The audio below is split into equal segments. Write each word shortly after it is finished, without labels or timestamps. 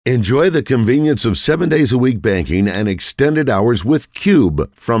Enjoy the convenience of 7 days a week banking and extended hours with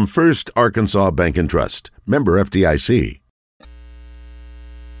Cube from First Arkansas Bank and Trust. Member FDIC.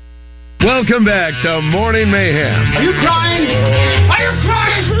 Welcome back to Morning Mayhem. Are you crying? Are you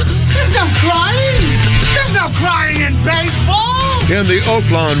crying? There's no crying. There's no crying in baseball. In the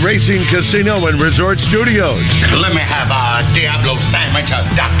Oaklawn Racing Casino and Resort Studios. Let me have a Diablo sandwich, a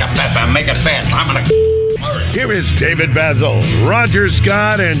Dr. Pepper. Make it fast. I'm going to... Here is David Basil, Roger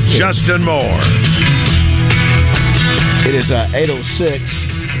Scott, and Justin Moore. It is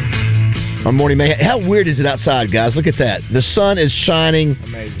 8:06 on Morning Mayhem. How weird is it outside, guys? Look at that. The sun is shining.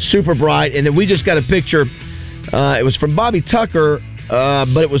 Amazing. Super bright. And then we just got a picture. It was from Bobby Tucker,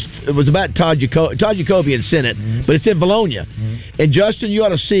 but it was about Todd Jacoby had sent it, but it's in Bologna. And Justin, you ought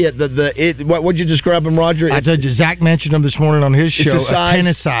to see it. What would you describe him, Roger? I told you, Zach mentioned him this morning on his show. A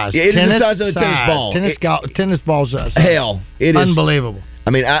tennis size. Yeah, it is the size of a tennis ball. Tennis ball's size. Hell, it is unbelievable.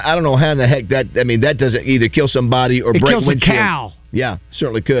 I mean, I don't know how in the heck that. I mean, that doesn't either kill somebody or break windshield. It kills a cow. Yeah,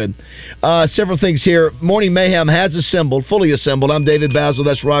 certainly could. Several things here. Morning Mayhem has assembled, fully assembled. I'm David Basil.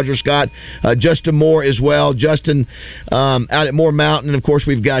 That's Roger Scott. Justin Moore as well. Justin out at Moore Mountain. And, of course,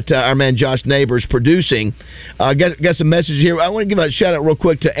 we've got our man Josh Neighbors producing. Got some messages here. I want to give a shout-out real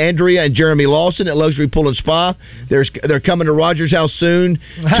quick to Andrea and Jeremy Lawson at Luxury Pool and Spa. They're coming to Roger's house soon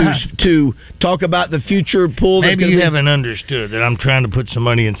to talk about the future pool. Maybe you haven't understood that I'm trying to put some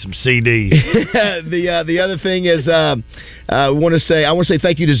money in some CDs. The other thing is... I want to say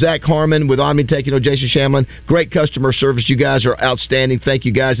thank you to Zach Harmon with Omni Taking on Jason Shamlin. Great customer service. You guys are outstanding. Thank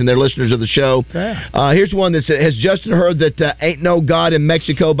you guys and their listeners of the show. Yeah. Here's one that says, has Justin heard that Ain't No God in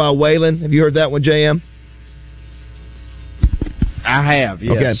Mexico by Waylon? Have you heard that one, JM? I have,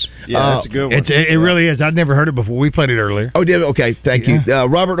 yes. Okay. Yeah, that's a good one. It really is. I'd never heard it before. We played it earlier. Oh, did it? Okay, thank you.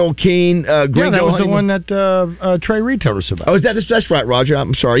 Robert O'Keen, Gringo that was Honeymoon. the one that Trey Reed told us about. Oh, that's right, Roger.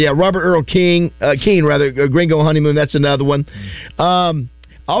 I'm sorry. Yeah, Robert Earl Keen, Gringo Honeymoon, that's another one.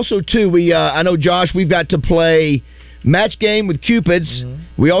 Also, too, I know, Josh, we've got to play Match Game with Cupids. Mm-hmm.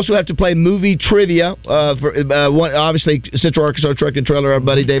 We also have to play movie trivia. Obviously, Central Arkansas Truck and Trailer, our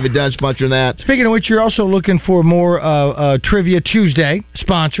buddy David Dunn sponsoring that. Speaking of which, you're also looking for more Trivia Tuesday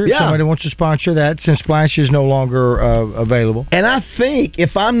sponsor. Yeah. Somebody wants to sponsor that since Splash is no longer available. And I think,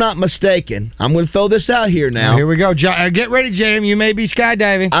 if I'm not mistaken, I'm going to throw this out here now. Here we go. Get ready, Jam. You may be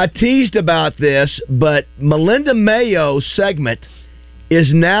skydiving. I teased about this, but Melinda Mayo's segment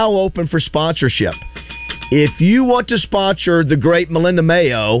is now open for sponsorship. If you want to sponsor the great Melinda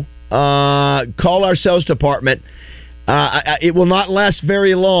Mayo, call our sales department. It will not last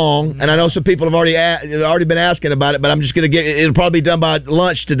very long, and I know some people have already been asking about it, but I'm just going to it'll probably be done by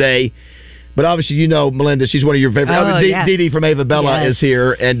lunch today. But obviously, you know Melinda, she's one of your favorite. Yes. Dee Dee from Ava Bella is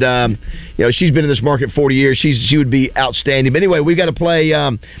here, and she's been in this market 40 years. She would be outstanding. But anyway, we got to play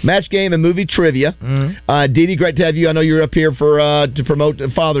Match Game and movie trivia. Mm-hmm. Dee Dee, great to have you. I know you're up here to promote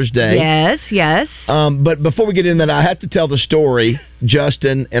Father's Day. Yes. But before we get into that, I have to tell the story,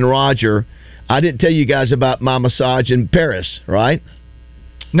 Justin and Roger. I didn't tell you guys about my massage in Paris, right?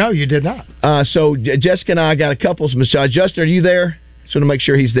 No, you did not. So Jessica and I got a couples massage. Justin, are you there? So to make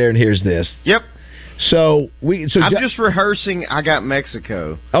sure he's there and hears this. Yep. So I'm just rehearsing. I got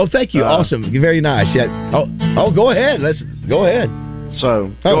Mexico. Oh, thank you. Awesome. Very nice. Yeah. Oh, go ahead. Go ahead.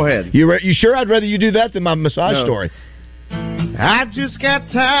 So go ahead. You sure? I'd rather you do that than my massage story. I just got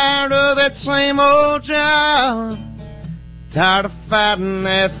tired of that same old job. Tired of fighting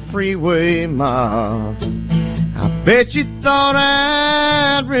that freeway mob. I bet you thought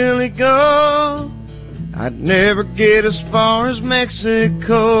I'd really go. I'd never get as far as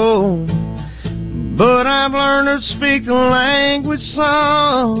Mexico, but I've learned to speak the language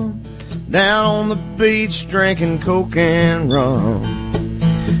some, down on the beach drinking coke and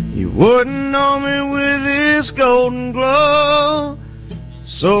rum. You wouldn't know me with this golden glow,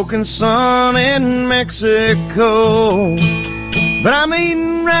 soaking sun in Mexico. But I'm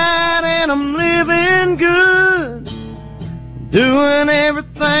eating right and I'm living good, doing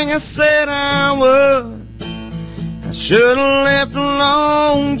everything I said I would. I should have left a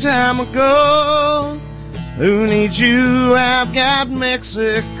long time ago. Who needs you? I've got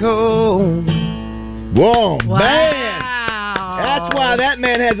Mexico. Whoa, wow. Man! That's why that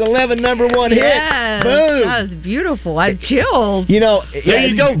man has 11 number one hits. Boom! That was beautiful. I'm chilled. There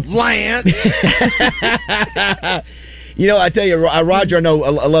you go, Lance. I tell you, Roger, I know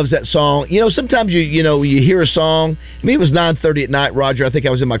loves that song. Sometimes you hear a song. I mean, it was 9:30 at night, Roger. I think I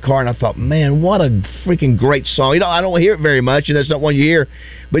was in my car, and I thought, man, what a freaking great song. I don't hear it very much, and that's not one you hear.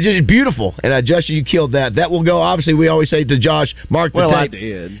 But it's beautiful, and Justin, you killed that. That will go. Obviously, we always say to Josh, mark the tape. Well, I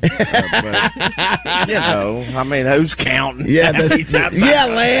did. I mean, who's counting? Yeah,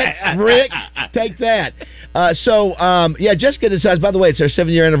 Lance, Rick, take that. Jessica decides. By the way, it's our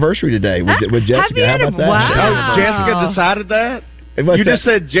 7-year anniversary today with Jessica. How about that? Wow. Oh, Jessica decided that? You just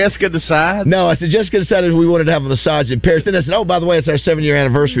said Jessica decides? No, I said Jessica decided we wanted to have a massage in Paris. Then I said, by the way, it's our 7-year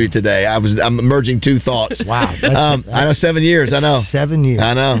anniversry today. I'm merging two thoughts. Wow. I know 7 years. I know 7 years.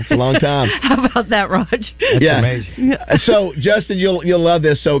 I know it's a long time. How about that, Raj? That's amazing. So Justin, you'll love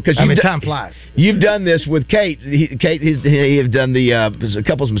this. So because time flies. You've done this with Kate. He have done the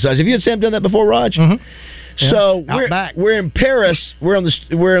couples massage. Have you and Sam done that before, Raj? Mm-hmm. Yeah. So we're in Paris. We're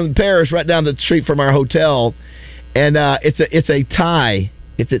in Paris, right down the street from our hotel. And it's a Thai.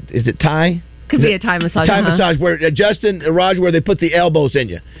 Is it Thai? Could be a Thai massage. Thai massage where Justin, Roger, where they put the elbows in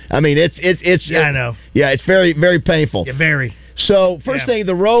you. I mean, it's. Yeah, I know. Yeah, it's very, very painful. Yeah, very. So first thing,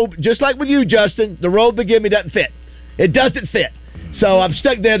 the robe, just like with you, Justin, the robe they give me doesn't fit. It doesn't fit. So I'm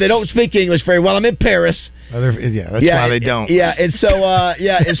stuck there. They don't speak English very well. I'm in Paris. That's why they don't. Yeah, and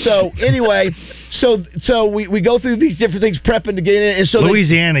so anyway, so we go through these different things prepping to get in, and so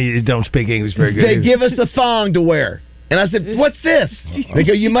Louisiana don't speak English very good. They give us the thong to wear, and I said, "What's this?" They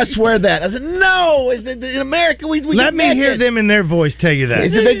go, "You must wear that." I said, "No, in America we let me hear them in their voice tell you that."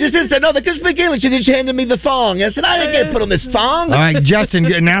 They just didn't say no. They couldn't speak English. They just handed me the thong. I said, "I didn't get to put on this thong." All right, Justin,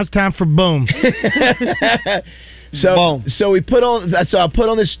 now it's time for boom. So we put on. So I put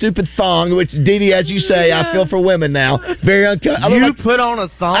on this stupid thong, which Dee, as you say, I feel for women now. Very uncomfortable. You put on a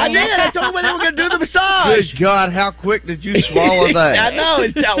thong? I did. I told them when they were going to do the massage. Good God, how quick did you swallow that? I know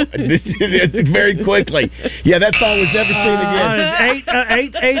it's very quickly. Yeah, that thong was never seen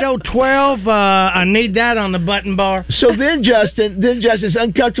again. 8:12. I need that on the button bar. So then Justin, it's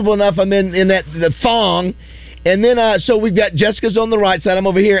uncomfortable enough. I'm in that the thong. And then, so we've got Jessica's on the right side. I'm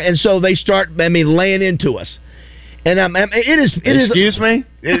over here, and so they start, laying into us. And Excuse me?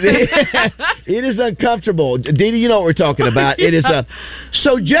 It is uncomfortable. Dee, you know what we're talking about. It is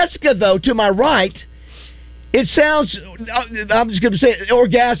so Jessica, though, to my right, it sounds, I'm just going to say,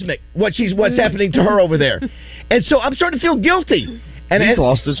 orgasmic, what's happening to her over there. And so I'm starting to feel guilty. And he's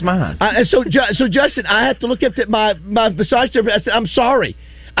lost his mind. So Justin, I have to look up at my massage therapist. I said, I'm sorry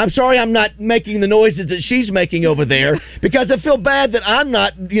I'm not making the noises that she's making over there because I feel bad that I'm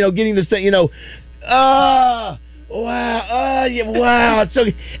not, getting this thing, wow. So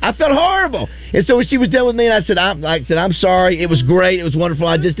I felt horrible. And so when she was done with me, and I said, I'm sorry. It was great. It was wonderful.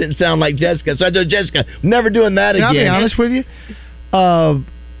 I just didn't sound like Jessica. So I told Jessica, never doing that again. Can I be honest with you?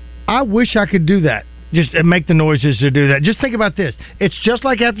 I wish I could do that. Just make the noises to do that. Just think about this. It's just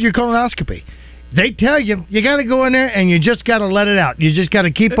like after your colonoscopy. They tell you got to go in there and you just got to let it out. You just got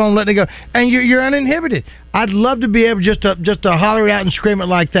to keep on letting it go, and you're uninhibited. I'd love to be able just to holler it out and scream it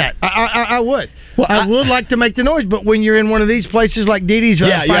like that. I would. Well, I would like to make the noise, but when you're in one of these places like Dee Dee's,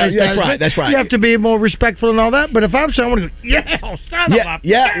 that's right. You have to be more respectful and all that. But if I'm someone who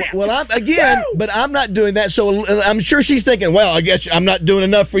but I'm not doing that. So I'm sure she's thinking, well, I guess I'm not doing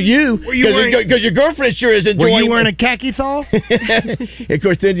enough for you because your girlfriend sure is enjoying. Were you wearing a khaki thaw? Of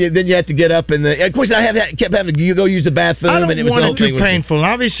course, then you have to get up and of course I kept having to go use the bathroom. I don't want it too painful.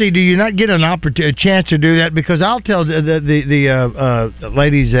 Obviously, do you not get a chance to do that? Because I'll tell the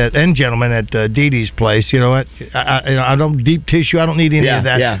ladies and gentlemen at Dee Dee's place, you know what? I don't deep tissue. I don't need any of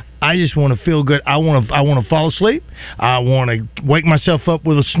that. Yeah. I just want to feel good. I want to fall asleep. I want to wake myself up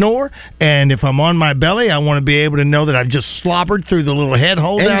with a snore. And if I'm on my belly, I want to be able to know that I've just slobbered through the little head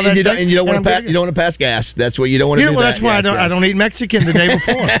hole down there. And you don't want to pass gas. That's what you don't want to do. Well, that's why I don't eat Mexican the day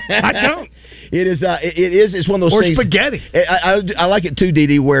before. I don't. It's one of those things. Or spaghetti. I like it too, Dee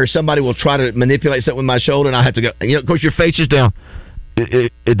Dee, where somebody will try to manipulate something with my shoulder, and I have to go. Of course, your face is down.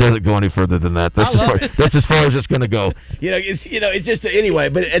 It doesn't go any further than that. That's as far as it's going to go. It's just anyway.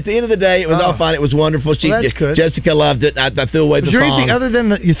 But at the end of the day, it was all fine. It was wonderful. That's good. Jessica loved it. I threw away the thong. Was there anything other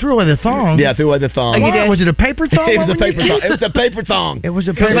than you threw away the thong? Yeah, I threw away the thong. Was it a paper thong? It was a paper thong. It was a paper thong. It was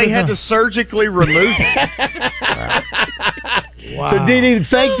a paper thong. Because they had to surgically remove it. Wow. So Dee Dee,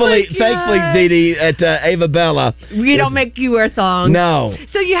 thankfully, Dee Dee at Ava Bella, we don't make you wear thongs. No.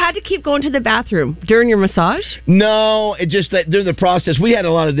 So you had to keep going to the bathroom during your massage? No, it just that during the process we had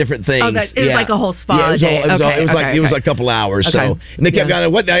a lot of different things. Oh, it was like a whole spa day. It was like a couple hours. Okay. So and they kept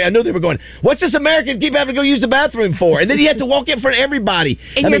going. What I knew they were going. What's this American keep having to go use the bathroom for? And then you had to walk in front of everybody.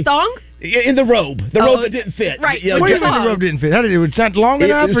 In your thong? In the robe. The robe that didn't fit. Right. What do you mean the robe didn't fit? How did it's not long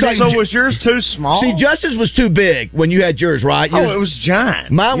enough? So was yours too small? See, Justin's was too big when you had yours, right? It was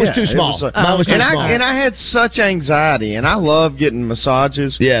giant. Mine was too small. Mine was too small. And I had such anxiety, and I love getting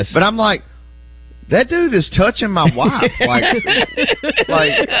massages. Yes. But I'm like, that dude is touching my wife. like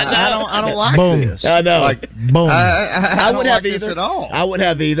I don't like this. I know. Like, boom. I wouldn't like have either this at all. I wouldn't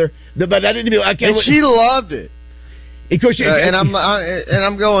have either. But I didn't do. And she loved it. Because and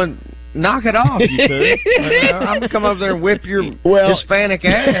I'm going, knock it off, you two. I'm gonna come over there and whip your Hispanic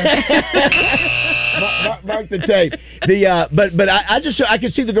ass. Mark the tape. But I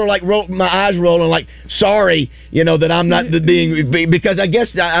could see the girl like my eyes rolling, like sorry, that I'm not being, because I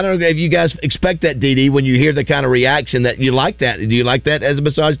guess I don't know if you guys expect that, Dee Dee, when you hear the kind of reaction that you like that. Do you like that as a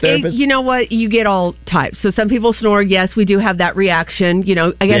massage therapist? You know what? You get all types. So some people snore. Yes, we do have that reaction.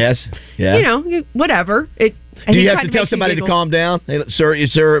 I guess. Yes. Yeah. Whatever. Do you have to tell somebody to calm down? Hey,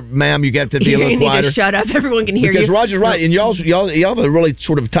 sir, ma'am, you have to be a little quieter. You need to shut up. Everyone can hear you. Because Roger's right, and y'all have a really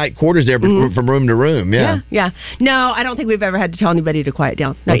sort of tight quarters there from room to room. Yeah. No, I don't think we've ever had to tell anybody to quiet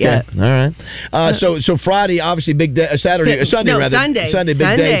down. Not yet. All right. So Friday, obviously, big day. Sunday, big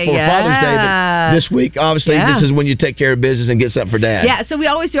day for Father's Day. But this week, obviously, this is when you take care of business and get something for Dad. Yeah. So we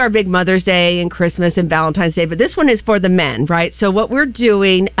always do our big Mother's Day and Christmas and Valentine's Day, but this one is for the men, right? So what we're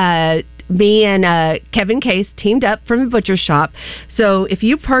doing. Me and Kevin Case teamed up from the butcher shop. So if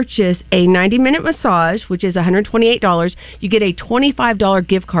you purchase a 90-minute massage, which is $128, you get a $25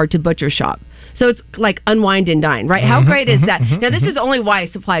 gift card to Butcher Shop. So it's like unwind and dine, right? How great is that? Now, this is only why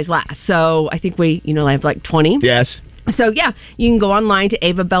supplies last. So I think we, have like 20. Yes. So, yeah, you can go online to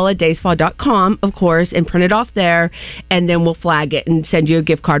avabelladayspa.com, of course, and print it off there, and then we'll flag it and send you a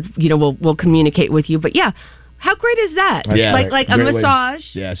gift card. We'll communicate with you. But, yeah. How great is that? Yeah, like a massage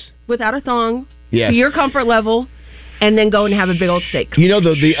without a thong to your comfort level, and then go and have a big old steak. The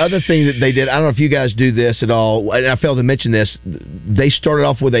other thing that they did, I don't know if you guys do this at all, and I failed to mention this, they started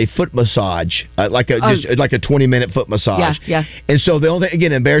off with a foot massage, like a 20-minute foot massage. Yeah. And so the only thing,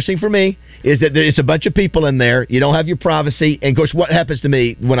 again, embarrassing for me, is that it's a bunch of people in there. You don't have your privacy. And, of course, what happens to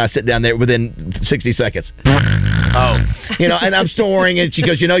me when I sit down there within 60 seconds? And I'm snoring, and she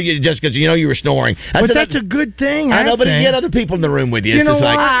goes, you were snoring. But that's a good thing. I know, but you get other people in the room with you. You know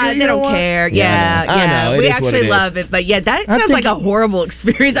what? They don't care. Yeah. I know. We actually love it. But, that sounds like a horrible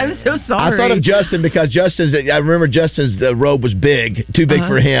experience. I'm so sorry. I thought of Justin because I remember Justin's robe was big, too big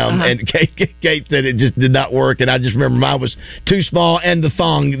for him, and Kate said it just did not work, and I just remember mine was too small, and the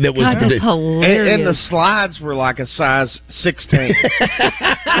thong that was... And the slides were like a size 16.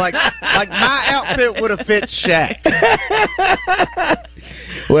 like my outfit would have fit Shaq.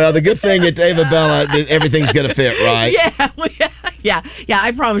 Well, the good thing at Ava Bella, everything's going to fit, right? Yeah.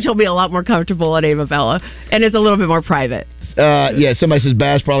 I promise you'll be a lot more comfortable at Ava Bella, and it's a little bit more private. Somebody says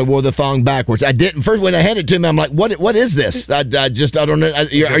Bass probably wore the thong backwards. I didn't. First, when I handed it to him, I'm like, what is this? I don't know. Are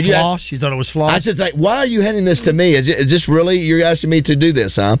you floss? You thought it was floss? I just like, why are you handing this to me? Is this really, you're asking me to do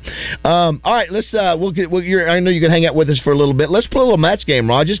this, huh? All right, let's, I know you can hang out with us for a little bit. Let's play a little match game,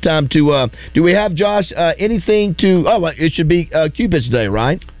 Raj. It's time to, do we have, Josh, anything to, it should be Cupid's Day,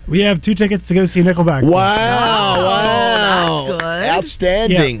 right? We have 2 tickets to go see Nickelback. Wow. That's good.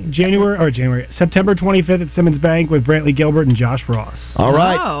 Outstanding. Yeah, September 25th at Simmons Bank with Brantley Gilbert and Josh Ross. All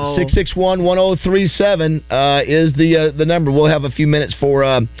right. 661-1037 is the number. We'll have a few minutes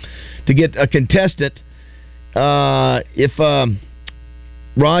to get a contestant. If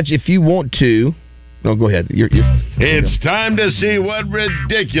Raj, if you want to... No, go ahead. It's time to see what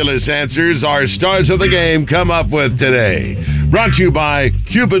ridiculous answers our stars of the game come up with today. Brought to you by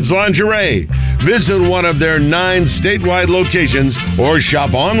Cupid's Lingerie. Visit one of their 9 statewide locations or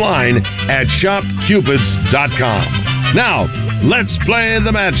shop online at shopcupids.com. Now, let's play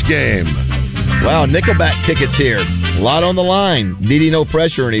the match game. Wow, Nickelback tickets here. A lot on the line. Dee, no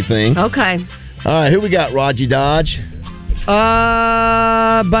pressure or anything. Okay. All right, who we got, Raji Dodge?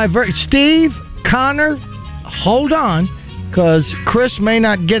 Steve... Connor, hold on, because Chris may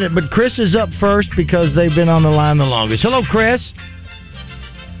not get it, but Chris is up first because they've been on the line the longest. Hello, Chris.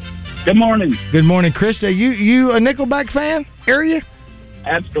 Good morning. Good morning, Chris. Are you a Nickelback fan? Are you?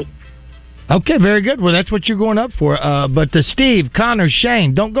 Absolutely. Okay, very good. Well, that's what you're going up for. But Steve, Connor,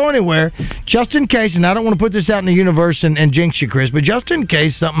 Shane, don't go anywhere. Just in case, and I don't want to put this out in the universe and jinx you, Chris, but just in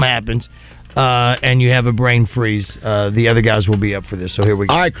case something happens, and you have a brain freeze, the other guys will be up for this. So here we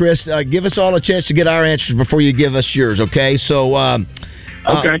go. All right, Chris, give us all a chance to get our answers before you give us yours, okay? So,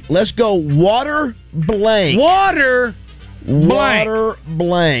 okay. Let's go water blank. Water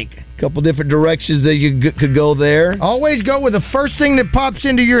blank. A couple different directions that you could go there. Always go with the first thing that pops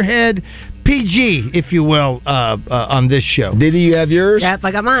into your head. PG, if you will, on this show. Didi, you have yours? Yep,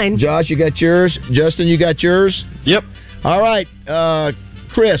 I got mine. Josh, you got yours? Justin, you got yours? Yep. All right.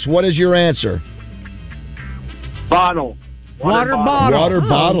 Chris, what is your answer? Bottle. Water bottle. Water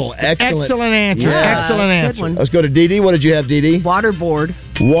bottle. Excellent. Excellent answer. Yeah. Excellent answer. Let's go to Didi. What did you have, Didi? Waterboard.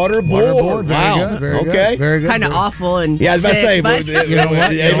 Waterboard. Very Wow. good. Very Okay. Good. Very good. Kind of awful and Yeah, I was about to say, but You know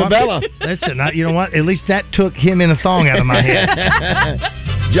what? Ava Bella. Listen, you know what? At least that took him in a thong out of my head.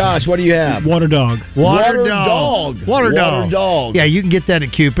 Josh, what do you have? Water dog. Water dog. Water dog. Yeah, you can get that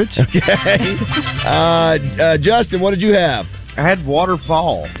at Cupid's. Okay. Justin, what did you have? I had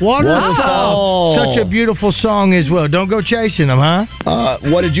Waterfall. Waterfall. Such a beautiful song as well. Don't go chasing them, huh?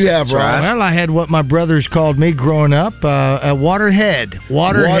 What did you have, Ron? Well, I had what my brothers called me growing up, a Waterhead.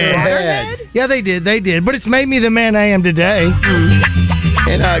 Waterhead. Yeah, they did. But it's made me the man I am today.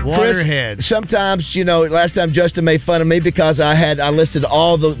 And Waterhead. Chris, sometimes, last time Justin made fun of me because I listed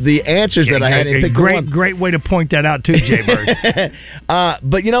all the answers that I had and picked one. Great way to point that out too, Jay Bird.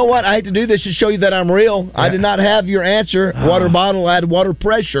 But you know what? I hate to do this to show you that I'm real. I did not have your answer. Water bottle. I had water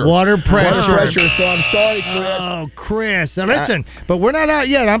pressure. Water pressure. So I'm sorry, Chris. Oh, Chris. Now listen, but we're not out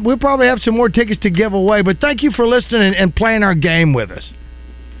yet. We'll probably have some more tickets to give away. But thank you for listening and playing our game with us.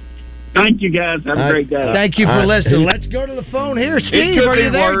 Thank you, guys. Have a great day. Thank you for listening. Let's go to the phone here. Steve, It could are be you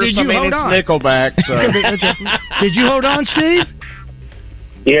there? worse. Did you hold on? It's Nickelback. So. Did you hold on, Steve?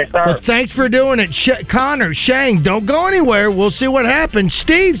 Yes, sir. Well, thanks for doing it. Connor, Shane, don't go anywhere. We'll see what happens.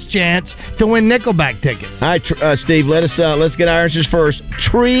 Steve's chance to win Nickelback tickets. All right, Steve, let's get our answers first.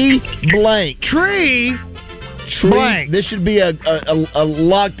 Tree blank. Tree blank. This should be a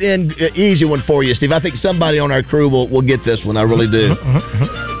locked-in, easy one for you, Steve. I think somebody on our crew will get this one. I really do.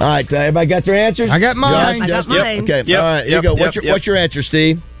 All right, everybody got their answers? I got mine. I got mine. Okay, all right, here you go. What's your answer,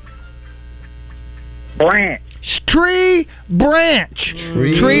 Steve? Branch. Tree branch.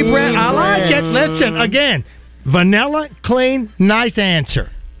 Tree branch. I like it. Listen, again, vanilla, clean, nice answer.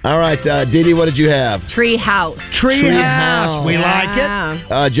 All right, Didi, what did you have? Tree house. Tree house. We like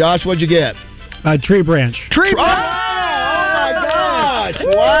it. Josh, what'd you get? Tree branch. Tree branch. Oh, my gosh.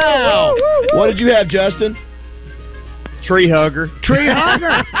 Wow. What did you have, Justin? Tree hugger. Tree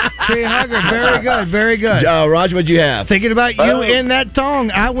hugger. Tree hugger. Very good. Very good. Roger, what'd you have? Thinking about you in that tongue,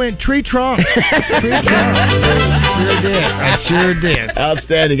 I went tree trunk. Tree trunk. I sure did.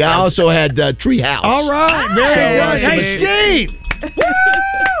 Outstanding. I also had tree house. All right. Very good. Hey, Steve. Woo!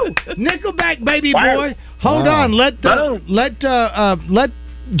 Nickelback, baby boy. Hold on. Let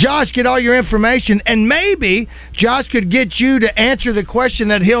Josh get all your information, and maybe Josh could get you to answer the question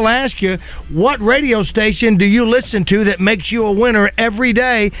that he'll ask you. What radio station do you listen to that makes you a winner every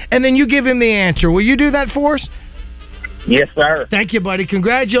day? And then you give him the answer. Will you do that for us? Yes, sir. Thank you, buddy.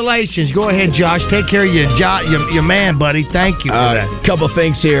 Congratulations. Go ahead, Josh. Take care of your man, buddy. Thank you for that. A couple of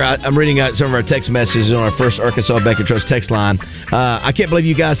things here. I'm reading out some of our text messages on our first Arkansas Bank and Trust text line. I can't believe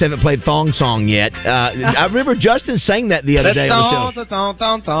you guys haven't played Thong Song yet. I remember Justin sang that the other day on the show.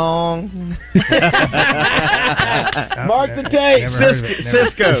 Thong. Mark the tape.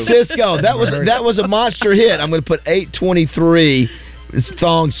 Cisco. That was a monster hit. I'm going to put 823. It's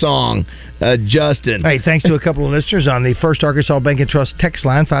Thong Song. Justin. Hey, thanks to a couple of listeners on the First Arkansas Bank and Trust text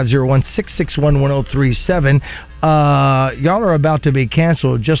line, 501-661-1037. Y'all are about to be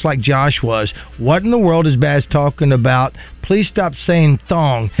canceled, just like Josh was. What in the world is Baz talking about? Please stop saying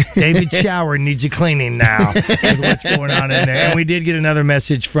thong. David Shower needs a cleaning now. With what's going on in there? And we did get another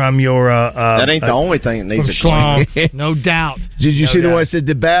message from your... that ain't the only thing that needs a cleaning. No doubt. Did you see the one that said,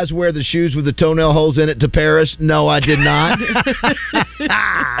 did Baz wear the shoes with the toenail holes in it to Paris? No, I did not.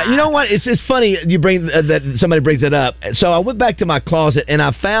 You know what? It's funny you bring that somebody brings it up. So I went back to my closet and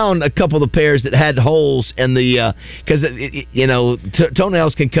I found a couple of pairs that had holes in the because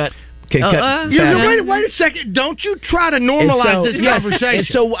toenails can cut. Wait a second. Don't you try to normalize this conversation. And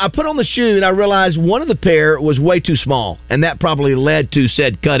so I put on the shoe and I realized one of the pair was way too small, and that probably led to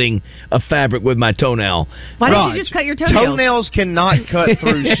said cutting of fabric with my toenail. Why didn't you just cut your toenails? Toenails cannot cut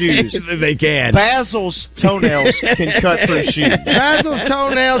through shoes. They can. Basil's toenails can cut through shoes. Basil's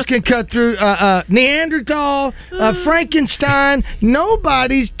toenails can cut through Neanderthal, Frankenstein.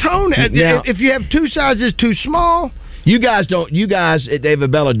 Nobody's toenail. Now, if you have two sizes too small. You guys at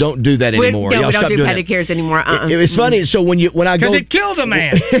David Bella don't do that anymore. We don't do pedicures anymore. It's funny. So when I go, because it killed a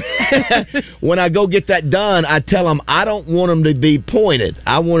man. When I go get that done, I tell them I don't want them to be pointed.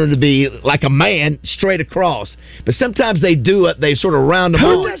 I want them to be like a man, straight across. But sometimes they do it. They sort of round them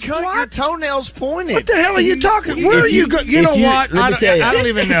off. Cut your toenails pointed. What the hell are you talking? Where are you going? You know what? I don't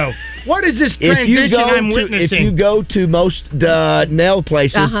even know. What is this transition I'm witnessing? If you go to most nail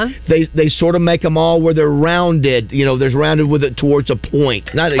places, they sort of make them all where they're rounded. There's rounded with it towards a point.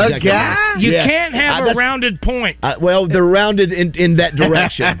 Not exactly. You can't have a rounded point. Well, they're rounded in that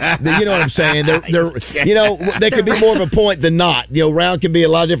direction. You know what I'm saying? They're they could be more of a point than not. Round can be a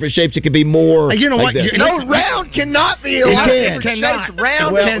lot of different shapes. It could be more. You know like what? This. Round cannot be a lot of different shapes.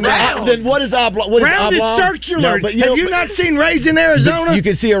 Round cannot. Then what is oblong? Round is circular. No, have you not seen Raised in Arizona? You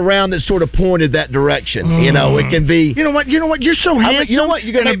can see a round that's sort of pointed that direction. It can be. You know what? You're so handsome. You know what?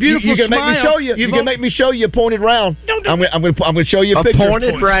 You're gonna beautiful You're gonna make me show you. You're gonna make me show you a pointed round. I'm gonna show you a picture.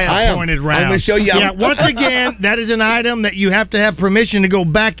 Pointed round. I am. Pointed round. I'm gonna show you. Yeah. Once again, that is an item that you have to have permission to go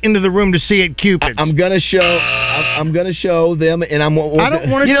back into the room to see at Cupid's. I'm gonna show them, and I don't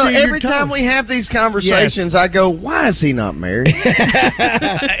want to see every time we have these conversations, I go, "Why is he not married?"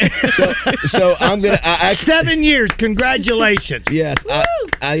 so I'm gonna 7 years. Congratulations. Yes,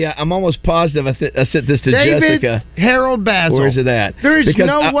 I'm almost positive I sent this to David Jessica. Harold Basil. Where's it at? There is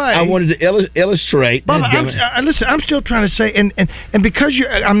no way. I wanted to illustrate. Listen, I'm still trying to say, and because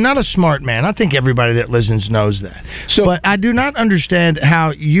I'm not a smart man. I think everybody that listens knows that. But I do not understand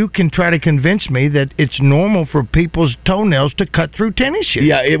how you can try to convince me that it's normal for people's toenails to cut through tennis shoes.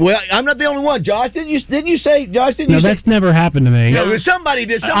 Yeah, I'm not the only one. Josh, didn't you say? No, that's never happened to me. No, somebody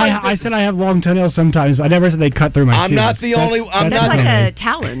did. I said I have long toenails sometimes, but I never said they cut through my shoes. I'm not the only. That's like a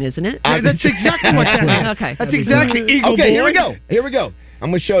talon, isn't it? That's exactly what that is. Okay. That's exactly. Eagle okay, boy. here we go. I'm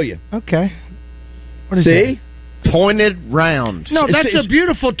going to show you. Okay. What is See? That? Pointed round. No, that's a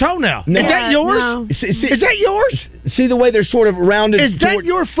beautiful toenail. No. Is that yours? No. Is that yours? See the way they're sort of rounded? Is that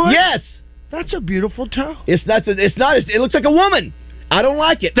your foot? Yes. That's a beautiful toe. It's not. It looks like a woman. I don't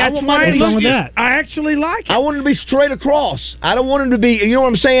like it. That's why I actually like it. I want it to be straight across. I don't want them to be. You know what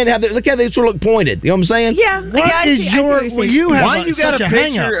I'm saying? Look how they sort of look pointed. You know what I'm saying? Yeah. What is your? Why you got a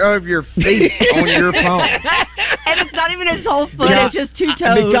picture of your feet on your phone? And it's not even his whole foot. It's just two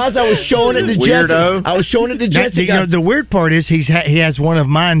toes. Because I was showing it to Jessica. I was showing it to Jessica. The weird part is he has one of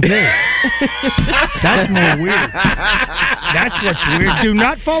mine too. That's more weird. That's what's weird. Do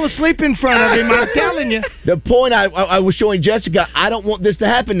not fall asleep in front of him. I'm telling you. The point I was showing Jessica, I don't want this to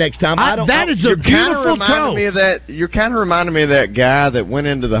happen next time. That is a beautiful toe. You're kind of reminding me of that guy that went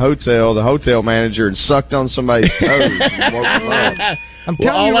into the hotel manager, and sucked on somebody's toes. And woke them up. I'm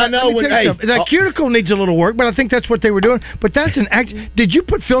telling you, I know that cuticle needs a little work, but I think that's what they were doing. But that's an act. Did you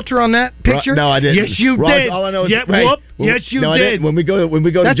put filter on that picture? No, I didn't. Yes, you did. All I know is yes, you did. When we go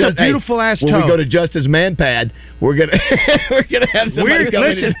that's to a beautiful ass toe. When we go to Justice Man Pad, we're gonna have somebody come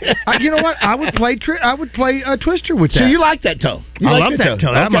in. You know what? I would play a Twister with that. So you like that toe? I love that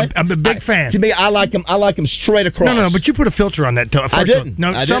toe. Okay. I'm a big fan. To me, I like them straight across. No, but you put a filter on that toe. I didn't.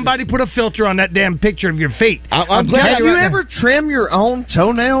 No, somebody put a filter on that damn picture of your feet. I'm glad. Have you ever trim your own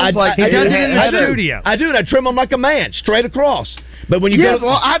toenails? He does it in the studio. I do. I trim them like a man, straight across. But when you go,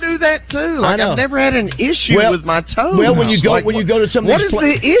 I do that too. I've never had an issue with my toes. Well, when you go to some of these what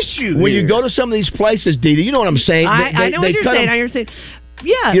is the issue? When you go to some of these places, Didi, you know what I'm saying? I know what you're saying. I understand.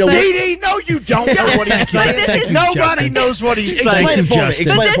 Yeah, Didi, no, you don't know what he's saying. Nobody knows what he's saying.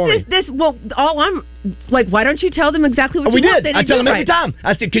 Explain it for me. This. Well, all I'm like, why don't you tell them exactly what we you want? did. I tell them every time.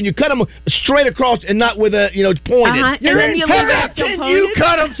 I said, can you cut them straight across and not with a pointed? And then you can you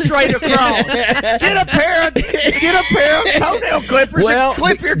cut them straight across? Get a pair of toenail clippers and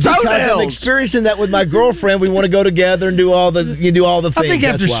clip your toenails. I'm experiencing that with my girlfriend. We want to go together and do all the things. I think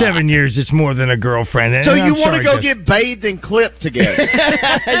after 7 years, it's more than a girlfriend. So you want to go get bathed and clipped together?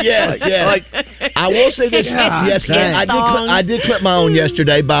 Yes. I will say this. Yes, I did clip my own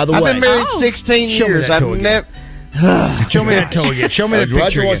yesterday. By the way, I've been married 16 years. I've never. Show me that toe again. Show me that picture.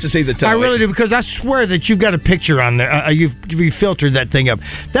 Roger wants to see the toe. I really do, because I swear that you've got a picture on there. You've filtered that thing up.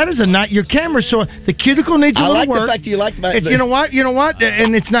 That is your camera. So the cuticle needs a little work. I like the fact you like that. You know what?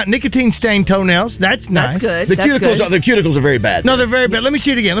 And it's not nicotine stained toenails. That's nice. That's good. The cuticles are very bad. No, they're very bad. Let me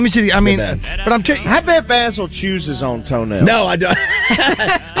see it again. I mean, but I'm telling you, I bet Basil chooses on toenails. No, I don't.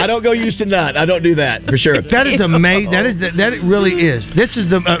 I don't go used to nut. I don't do that for sure. That is amazing. That it really is. This is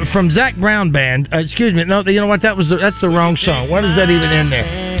the from Zach Brown Band. Excuse me. No, you know what? That's the wrong song. What is that even in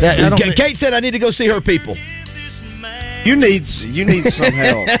there? Kate said I need to go see her people. You need some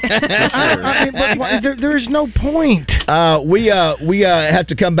help. I mean, but there is no point. We have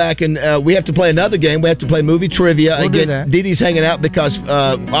to come back and we have to play another game. We have to play movie trivia. We'll Again, Didi's hanging out because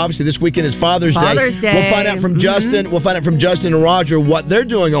obviously this weekend is Father's Day. We'll find out from Justin. We'll find out from Justin and Roger what they're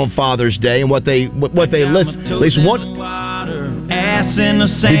doing on Father's Day and what they list. At least one.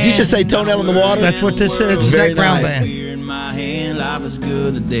 Did you just say toenail in the water? That's what this is. Very Zach Brown nice. Band. Life is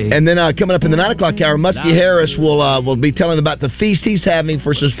good today. And then coming up in the 9 o'clock hour, Muskie Harris will be telling about the feast he's having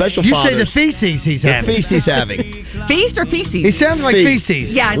for some special fathers. You say the feces he's having. The feast he's having. Feast or feces? He sounds like feces.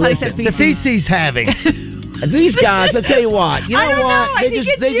 Yeah, I thought he said feces. The feces he's having. These guys, I'll tell you what. You know what? They just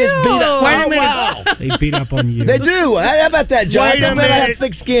beat up. Wait a minute. Wow. They beat up on you. They do. How about that, John? Wait a I'm glad I minute. have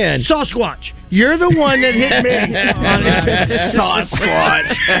thick skin. Sasquatch, you're the one that hit me.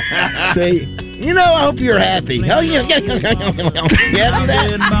 Sasquatch. See, you know, I hope you're happy. Oh, yeah. You happy that?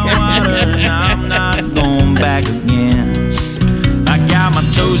 I'm not going back again. I got my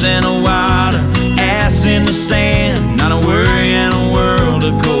toes in the water, ass in the sand. Not a worry in a world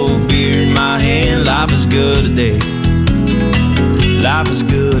of cold beer in my hand. Life is good today. Life is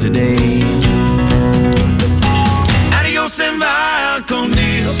good today. Adios and via con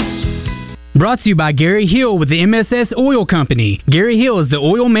Dios. Brought to you by Gary Hill with the MSS Oil Company. Gary Hill is the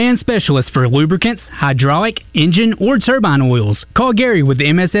oil man specialist for lubricants, hydraulic, engine, or turbine oils. Call Gary with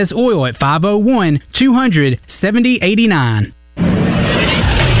the MSS Oil at 501-200-7089.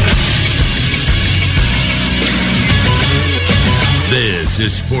 This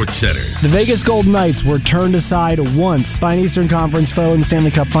is Sports Center. The Vegas Golden Knights were turned aside once by an Eastern Conference foe in the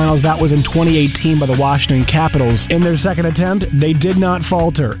Stanley Cup Finals. That was in 2018 by the Washington Capitals. In their second attempt, they did not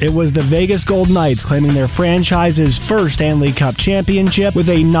falter. It was the Vegas Golden Knights claiming their franchise's first Stanley Cup championship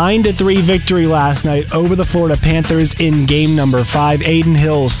with a 9-3 victory last night over the Florida Panthers in game number 5. Aiden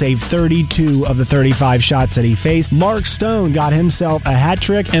Hill saved 32 of the 35 shots that he faced. Mark Stone got himself a hat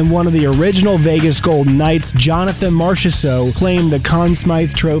trick, and one of the original Vegas Golden Knights, Jonathan Marchessault, claimed the Conn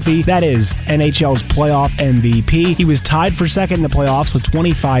Smythe Trophy, that is NHL's playoff MVP. He was tied for second in the playoffs with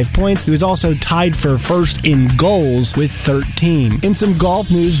 25 points. He was also tied for first in goals with 13. In some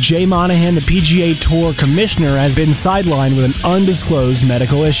golf news, Jay Monahan, the PGA Tour commissioner, has been sidelined with an undisclosed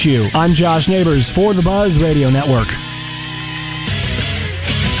medical issue. I'm Josh Neighbors for the Buzz Radio Network.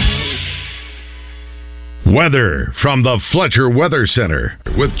 Weather from the Fletcher Weather Center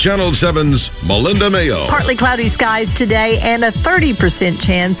with Channel 7's Melinda Mayo. Partly cloudy skies today and a 30%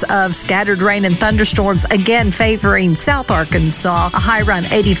 chance of scattered rain and thunderstorms, again favoring South Arkansas. A high around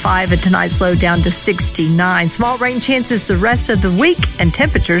 85 and tonight's low down to 69. Small rain chances the rest of the week and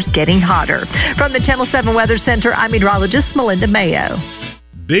temperatures getting hotter. From the Channel 7 Weather Center, I'm meteorologist Melinda Mayo.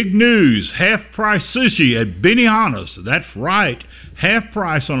 Big news, half-price sushi at Benihana's. That's right, half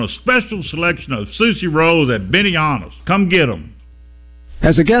price on a special selection of sushi rolls at Benihana's. Come get them.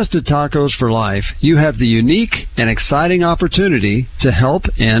 As a guest at Tacos for Life, you have the unique and exciting opportunity to help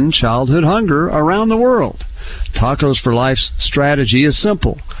end childhood hunger around the world. Tacos for Life's strategy is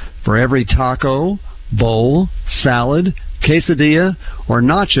simple. For every taco, bowl, salad, quesadilla, or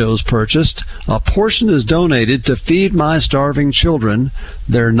nachos purchased, a portion is donated to Feed My Starving Children,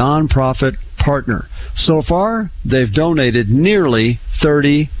 their nonprofit partner. So far, they've donated nearly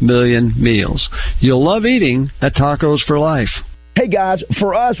 30 million meals. You'll love eating at Tacos for Life. Hey guys,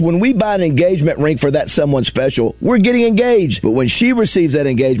 for us, when we buy an engagement ring for that someone special, we're getting engaged. But when she receives that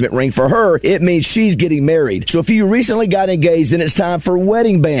engagement ring, for her, it means she's getting married. So if you recently got engaged, then it's time for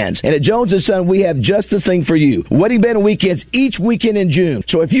wedding bands. And at Jones & Son, we have just the thing for you. Wedding band weekends each weekend in June.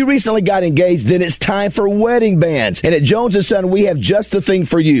 So if you recently got engaged, then it's time for wedding bands. And at Jones & Son, we have just the thing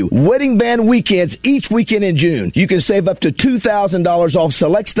for you. Wedding band weekends each weekend in June. You can save up to $2,000 off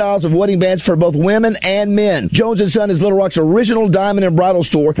select styles of wedding bands for both women and men. Jones & Son is Little Rock's original diamond and bridal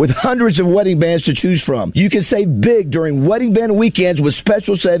store with hundreds of wedding bands to choose from. You can save big during wedding band weekends with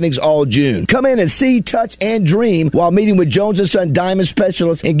special savings all June. Come in and see, touch, and dream while meeting with Jones & Son Diamond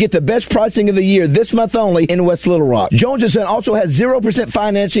Specialists and get the best pricing of the year this month only in West Little Rock. Jones & Son also has 0%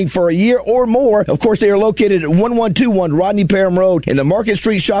 financing for a year or more. Of course, they are located at 1121 Rodney Parham Road in the Market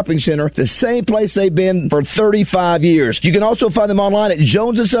Street Shopping Center, the same place they've been for 35 years. You can also find them online at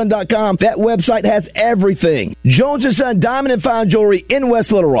jonesandson.com. That website has everything. Jones & Son Diamond and Fine Jewelry in West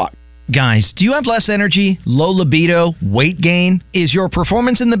Little Rock. Guys, do you have less energy, low libido, weight gain? Is your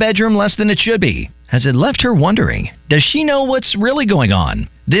performance in the bedroom less than it should be? Has it left her wondering? Does she know what's really going on?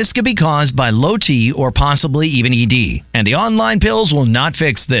 This could be caused by low T or possibly even ED, and the online pills will not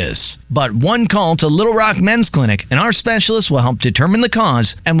fix this. But one call to Little Rock Men's Clinic, and our specialists will help determine the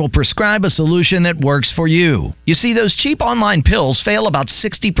cause and will prescribe a solution that works for you. You see, those cheap online pills fail about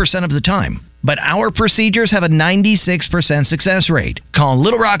 60% of the time. But our procedures have a 96% success rate. Call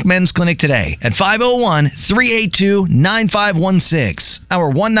Little Rock Men's Clinic today at 501-382-9516.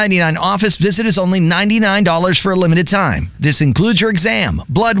 Our $199 office visit is only $99 for a limited time. This includes your exam,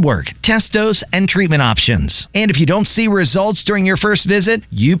 blood work, test dose, and treatment options. And if you don't see results during your first visit,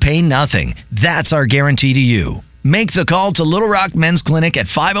 you pay nothing. That's our guarantee to you. Make the call to Little Rock Men's Clinic at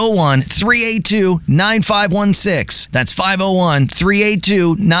 501-382-9516. That's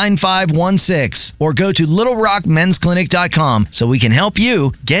 501-382-9516. Or go to littlerockmensclinic.com so we can help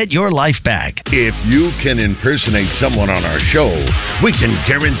you get your life back. If you can impersonate someone on our show, we can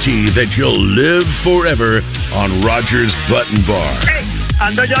guarantee that you'll live forever on Roger's Button Bar. Hey, I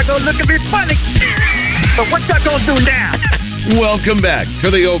know y'all gonna look at me funny, but what y'all gonna do now? Welcome back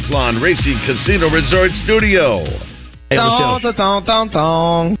to the Oaklawn Racing Casino Resort Studio. Hey, How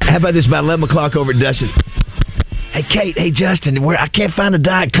about this about 11 o'clock over at Dustin? Hey, Kate. Hey, Justin. I can't find a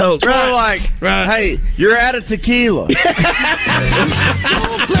Diet Coke. Right. Hey, you're out of tequila. And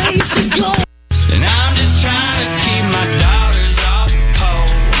I'm just trying to keep my daughters off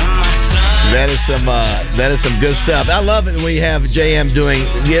pole. That is some good stuff. I love it when we have JM doing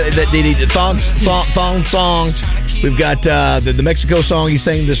the thong song. We've got the Mexico song he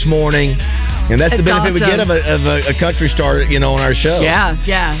sang this morning, and that's the benefit we get of a country star, on our show. Yeah.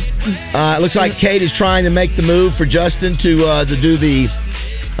 It looks like Kate is trying to make the move for Justin to do the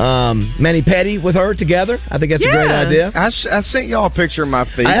mani-pedi with her together. I think that's a great idea. I sent y'all a picture of my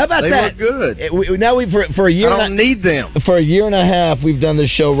feet. How about they that? They look good. Now for a year. I don't need them. For a year and a half, we've done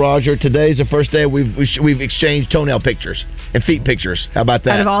this show, Roger. Today's the first day we've exchanged toenail pictures and feet pictures. How about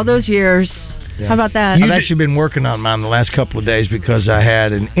that? Out of all those years. Yeah. How about that? I've actually been working on mine the last couple of days because I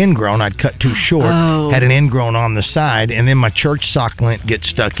had an ingrown. I'd cut too short, had an ingrown on the side, and then my church sock lint gets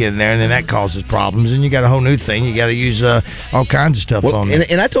stuck in there, and then that causes problems. And you got a whole new thing. You got to use all kinds of stuff on it.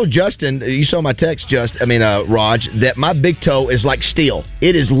 And I told Justin, you saw my text, Raj, that my big toe is like steel.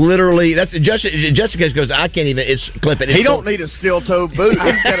 It is literally. That's Jessica goes. I can't even. It's clip it. He don't need a steel toe boot.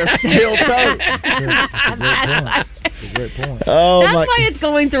 He's got a steel toe. That's a great point. Oh, that's why it's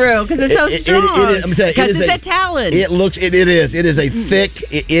going through because it's so strong. Because it's a talent. It looks. It is. It is a thick.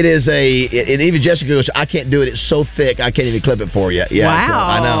 It is a. And even Jessica goes, I can't do it. It's so thick. I can't even clip it for you. Yeah. Wow. So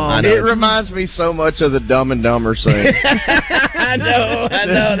I know. It reminds me so much of the Dumb and Dumber scene. I know.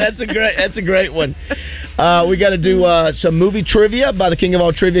 That's a great one. We got to do some movie trivia by the King of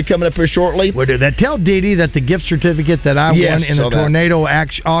All Trivia coming up here shortly. We'll do that. Tell Dee Dee that the gift certificate that I won in the tornado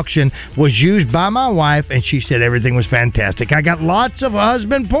auction was used by my wife, and she said everything was fantastic. I got lots of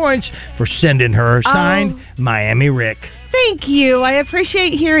husband points for sending her. Signed, Miami Rick. Thank you. I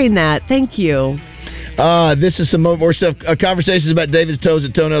appreciate hearing that. Thank you. This is some more stuff. Conversations about David's Toes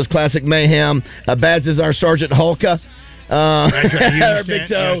and Toenails, classic Mayhem. Bads is our Sergeant Hulka. Our big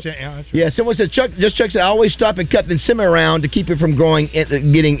toe. Someone said, Chuck said, I always stop and cut the semi around to keep it from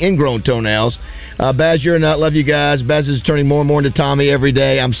getting ingrown toenails. Baz, you're a nut. Love you guys. Baz is turning more and more into Tommy every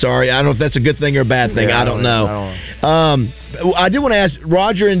day. I'm sorry. I don't know if that's a good thing or a bad thing. I don't know. I did want to ask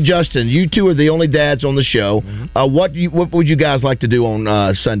Roger and Justin. You two are the only dads on the show. What would you guys like to do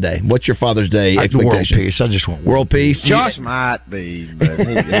on Sunday? What's your Father's Day expectation? World peace. I just want world peace. Josh might be, but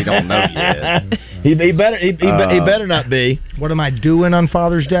he don't know yet. He better not be. What am I doing on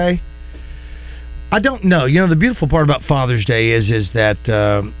Father's Day? I don't know. The beautiful part about Father's Day is that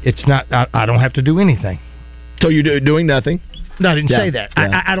it's not. I don't have to do anything. So you're doing nothing? No, I didn't say that.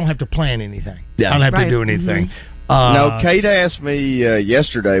 Yeah. I don't have to plan anything. Yeah. I don't have to do anything. No, Kate asked me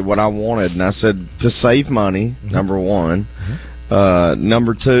yesterday what I wanted, and I said to save money. Number one.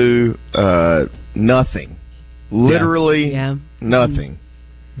 Number two, nothing. Literally nothing.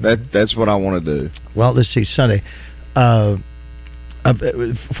 That's what I want to do. Well, let's see. Sunday.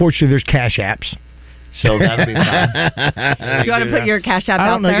 Fortunately, there's Cash Apps. So that'll be fine. You want to put your Cash App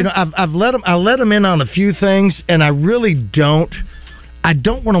out there? I've let them in on a few things, and I really don't. I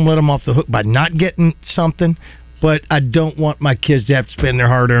don't want to let them off the hook by not getting something, but I don't want my kids to have to spend their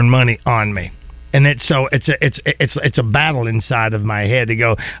hard-earned money on me. And it's a battle inside of my head to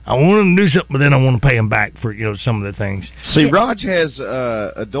go, I want them to do something, but then I want to pay them back for some of the things. See, Raj has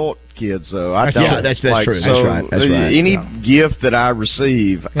adult kids, though. I don't. Yeah, that's true. So that's right. Any gift that I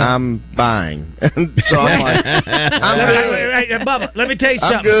receive, I'm buying. So I'm like, Bubba, let me tell you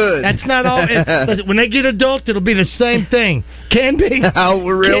something. I'm good. That's not all. Listen, when they get adult, it'll be the same thing. Can be. Oh,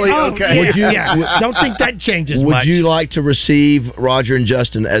 really? Okay. Don't think that changes much. Would you like to receive, Roger and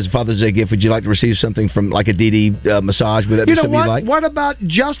Justin, as Father's Day gift, would you like to receive something from like a Dee massage? Would that be something you like? What about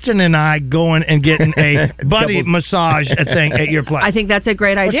Justin and I going and getting a buddy massage thing at your place? I think that's a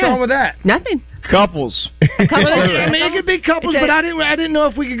great idea. What's wrong with that? Nothing. Couples. I mean, it could be couples, but I didn't know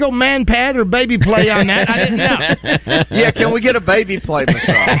if we could go man pad or baby play on that. I didn't know. Yeah, can we get a baby play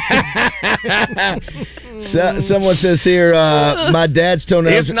massage? Someone says here, my dad's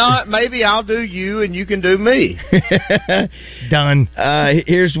toenails. If not, maybe I'll do you and you can do me. Done.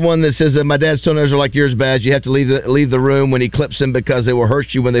 Here's one that says my dad's toenails are like yours, Badge. You have to leave the room when he clips them because they will hurt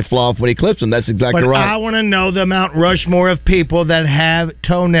you when they fall off when he clips them. That's exactly right. I want to know the Mount Rushmore of people that have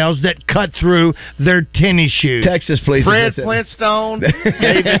toenails that cut through their tennis shoes. Texas, please. Fred Flintstone,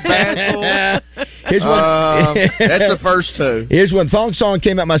 David Basil. Here's one. That's the first two. Here's one. Thong Song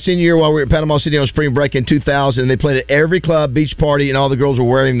came out my senior year while we were at Panama City on spring break in 2000. They played at every club, beach party, and all the girls were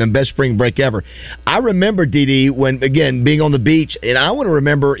wearing them. Best spring break ever. I remember, Dee, when, again, being on the beach, and I want to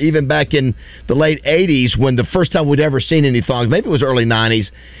remember even back in the late 80s when the first time we'd ever seen any thongs, maybe it was early 90s,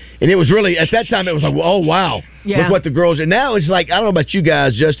 and it was really, at that time, it was like, oh, wow. Yeah. Look what the girls, and now it's like, I don't know about you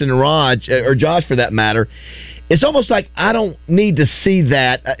guys, Justin and Raj, or Josh for that matter, it's almost like I don't need to see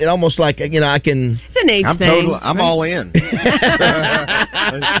that. It almost like, I can... It's an age thing. I'm all in.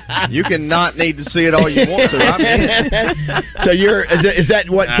 You can not need to see it all you want to. I'm in. So is that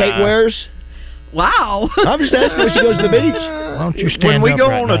what Kate wears? Wow. I'm just asking when she goes to the beach. Why don't you stand when we up go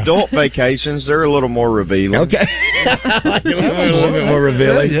right on now? adult vacations, they're a little more revealing. Okay. A little bit more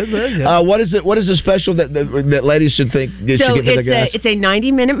revealing. What is the special that ladies should think? So it's a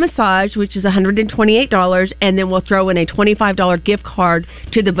 90-minute massage, which is $128, and then we'll throw in a $25 gift card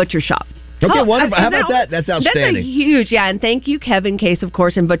to the butcher shop. Okay, wonderful. How about that? That's outstanding. That's a huge, and thank you, Kevin Case, of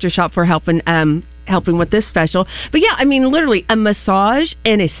course, and Butcher Shop for helping with this special. But yeah, I mean, literally a massage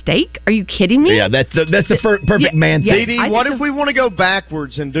and a steak. Are you kidding me? Yeah, that's the perfect man thing. Dee Dee, what if we want to go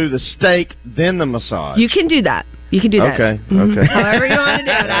backwards and do the steak then the massage? You can do that. Okay. However you want to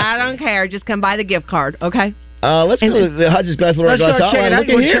do it, I don't care. Just come buy the gift card, okay? Let's go to the Hodges Glass Lorraine Glass Hotline. Look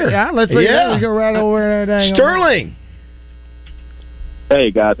at here. Yeah, let's go right over there. Sterling. Hey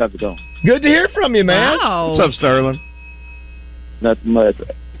guys, how's it going? Good to hear from you, man. Wow. What's up, Sterling? Nothing much.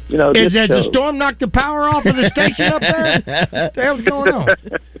 Is that the storm knocked the power off of the station up there? What the hell's going on?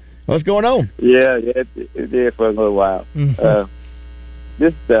 What's going on? Yeah, it did for a little while. Mm-hmm.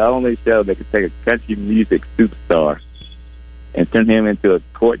 This is the only show that could take a country music superstar and turn him into a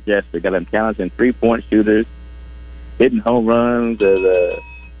court jester. Got him challenging 3-point shooters, hitting home runs,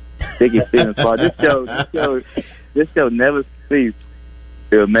 Biggie Stevens ball. This show never ceased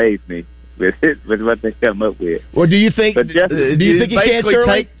to amaze me with what they come up with. Well, do you think? Do you think he can,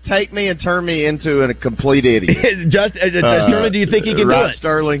 Sterling? Take me and turn me into a complete idiot. Sterling, do you think he can do it?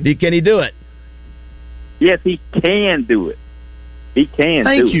 Sterling, can he do it? Yes, he can do it. He can.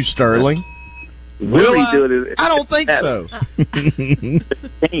 Thank you, Sterling. Will he do it? I don't think so. He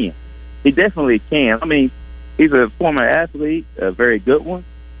can. He definitely can. I mean, he's a former athlete, a very good one.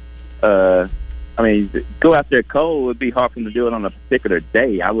 I mean, go out there cold, it would be hard for him to do it on a particular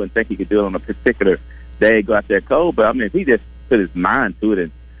day. I wouldn't think he could do it on a particular day, go out there cold. But, I mean, if he just put his mind to it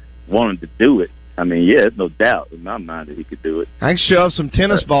and wanted to do it, I mean, yeah, there's no doubt in my mind that he could do it. I can shove some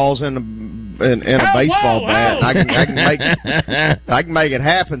tennis balls in a baseball bat. And I can make it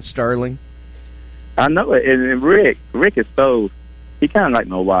happen, Sterling. I know it. And Rick is so, he kind of like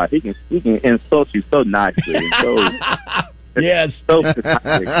my wife. He can insult you so nicely. And so, yes. So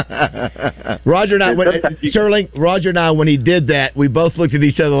Roger and I, when he did that, we both looked at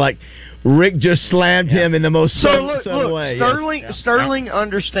each other like Rick just slammed him in the most subtle way. Sterling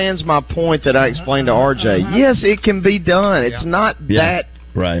understands my point that I explained to RJ. Yes, it can be done. It's not that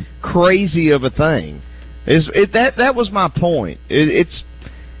crazy of a thing. That was my point.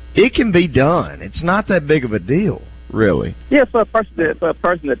 It can be done. It's not that big of a deal, really. Yeah, for a person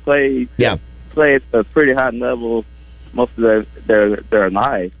that plays a pretty high level most of their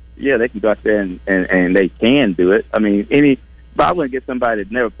life, yeah, they can go out there and they can do it. I mean, but I wouldn't get somebody that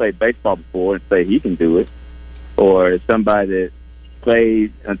never played baseball before and say he can do it, or somebody that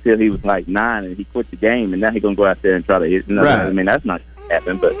played until he was like 9 and he quit the game and now he's gonna go out there and try to hit. Right. I mean, that's not gonna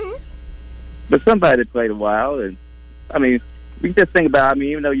happen. But somebody that played a while, and I mean, we can just think about. I mean,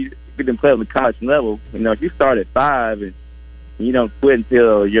 even though you didn't play on the college level, if you start at 5 and you don't quit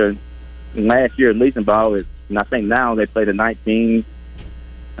until your last year in leasing ball is. And I think now they play to 19.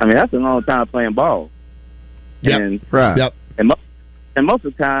 I mean, that's a long time playing ball. And most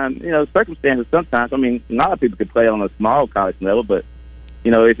of the time, circumstances sometimes, I mean, a lot of people can play on a small college level, but,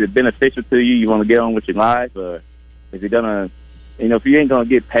 is it beneficial to you? You want to get on with your life? Or is it going to, if you ain't going to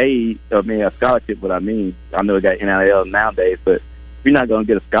get paid, a scholarship, what I mean, I know we got NIL nowadays, but if you're not going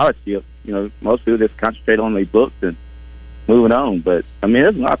to get a scholarship, most people just concentrate on their books and moving on. But, I mean,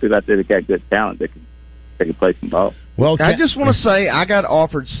 there's a lot of people out there that got good talent that can play some ball. Well, I just want to say I got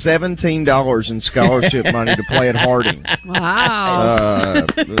offered $17 in scholarship money to play at Harding. Wow!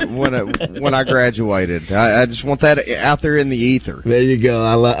 When I graduated, I just want that out there in the ether. There you go.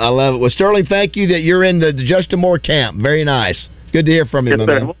 I love it. Well, Sterling, thank you that you're in the Justin Moore camp. Very nice. Good to hear from you, Yes, my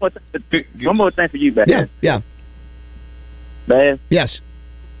sir. man. One more thing for you, Bass. Yeah. Bass, Yes.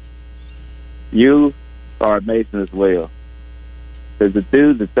 you are amazing as well. Because to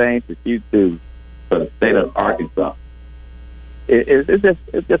do the things that you do for the state of Arkansas, it's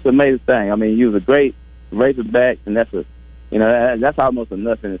just an amazing thing. I mean, you was a great Razorback, and that's almost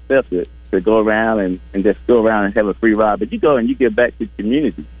enough in itself to go around and just go around and have a free ride. But you go and you give back to the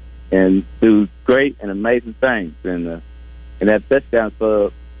community and do great and amazing things. And that touchdown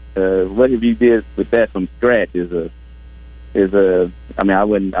for what have you did with that from scratch is I mean, I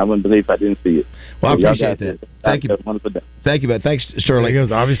wouldn't believe if I didn't see it. Well, I So y'all appreciate guys that. Thank you. Wonderful day. Thank you, man. Thanks, Sterling. There he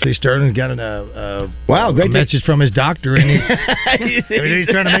goes. Obviously, Sterling's got a message from his doctor, and he's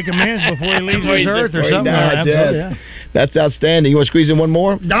trying to make amends before he leaves this earth or something. Absolutely, yeah. That's outstanding. You want to squeeze in one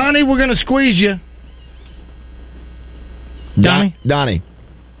more? Donnie, we're going to squeeze you. Donnie.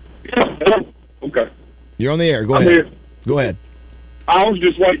 Okay. You're on the air. Go I'm ahead. here. Go ahead. I was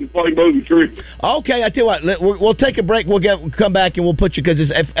just waiting to play Movie Trivia. Okay, I tell you what. We'll take a break. We'll come back and we'll put you because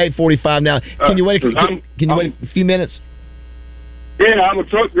it's 8:45 now. Can you wait? Can you wait a few minutes? Yeah, I'm a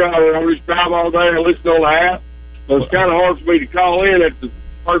truck driver. I just drive all day and listen on the app. So it's kind of hard for me to call in at the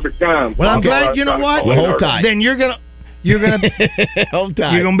perfect time. Well, I'm glad. You know what? Well, hold tight. Then you're gonna hold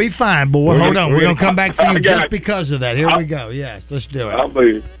tight. You're gonna be fine, boy. Hold on. We're gonna come back to you I got just it. because of that. Here we go. Yes, let's do it. I'll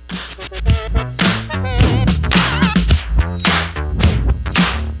be.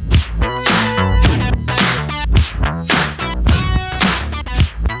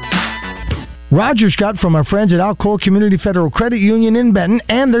 Roger Scott from our friends at Alcoa Community Federal Credit Union in Benton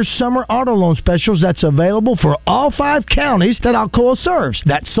and their summer auto loan specials that's available for all 5 counties that Alcoa serves.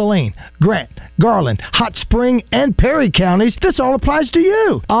 That's Saline, Grant, Garland, Hot Spring, and Perry counties. This all applies to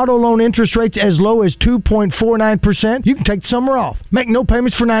you. Auto loan interest rates as low as 2.49%. You can take the summer off. Make no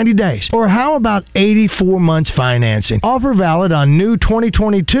payments for 90 days. Or how about 84 months financing? Offer valid on new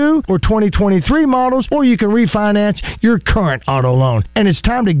 2022 or 2023 models, or you can refinance your current auto loan. And it's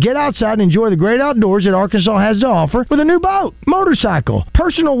time to get outside and enjoy the great outdoors that Arkansas has to offer with a new boat, motorcycle,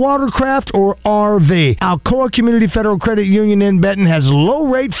 personal watercraft, or RV. Alcoa Community Federal Credit Union in Benton has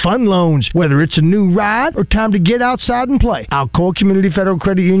low-rate fun loans. Whether it's a new ride or time to get outside and play, Alcoa Community Federal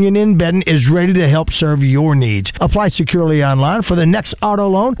Credit Union in Benton is ready to help serve your needs. Apply securely online for the next auto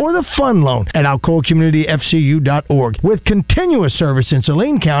loan or the fun loan at alcoacommunityfcu.org. With continuous service in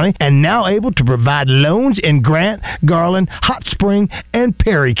Saline County and now able to provide loans in Grant, Garland, Hot Spring, and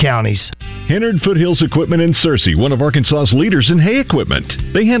Perry counties. Hennard Foothills Equipment in Searcy, one of Arkansas's leaders in hay equipment.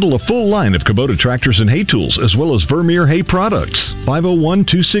 They handle a full line of Kubota tractors and hay tools, as well as Vermeer hay products.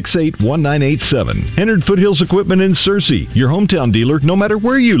 501-268-1987. Hennard Foothills Equipment in Searcy, your hometown dealer, no matter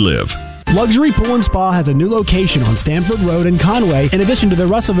where you live. Luxury Pool and Spa has a new location on Stanford Road in Conway, in addition to the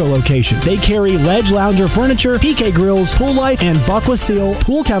Russellville location. They carry Ledge Lounger furniture, PK grills, pool light, and Buckwa Seal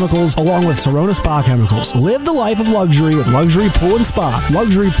pool chemicals, along with Serona Spa chemicals. Live the life of luxury with Luxury Pool and Spa.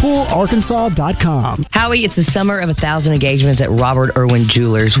 LuxuryPoolArkansas.com. Howie, it's the summer of 1,000 engagements at Robert Irwin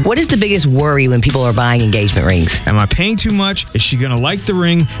Jewelers. What is the biggest worry when people are buying engagement rings? Am I paying too much? Is she going to like the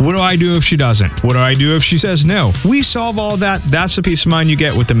ring? What do I do if she doesn't? What do I do if she says no? We solve all that. That's the peace of mind you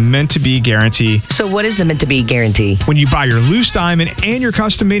get with the meant-to-be guarantee. So what is the meant-to-be guarantee? When you buy your loose diamond and your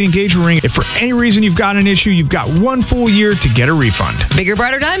custom-made engagement ring, if for any reason you've got an issue, you've got 1 full year to get a refund. Bigger,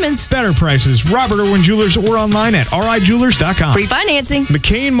 brighter diamonds. Better prices. Robert Irwin Jewelers or online at rijewelers.com. Free financing.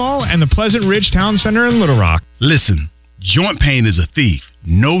 McCain Mall and the Pleasant Ridge Town Center in Little Rock. Listen, joint pain is a thief.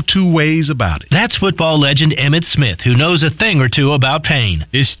 No two ways about it. That's football legend Emmitt Smith, who knows a thing or two about pain.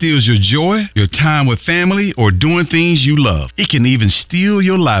 It steals your joy, your time with family, or doing things you love. It can even steal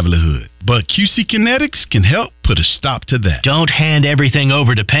your livelihood. But QC Kinetics can help put a stop to that. Don't hand everything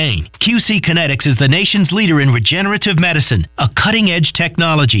over to pain. QC Kinetics is the nation's leader in regenerative medicine, a cutting-edge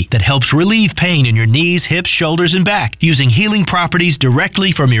technology that helps relieve pain in your knees, hips, shoulders, and back using healing properties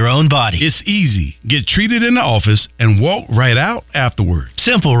directly from your own body. It's easy. Get treated in the office and walk right out afterward.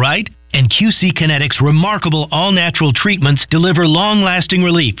 Simple, right? And QC Kinetics' remarkable all-natural treatments deliver long-lasting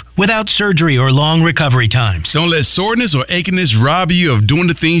relief without surgery or long recovery times. Don't let soreness or achiness rob you of doing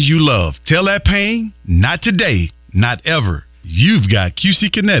the things you love. Tell that pain, not today, not ever. You've got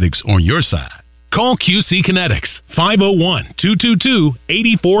QC Kinetics on your side. Call QC Kinetics,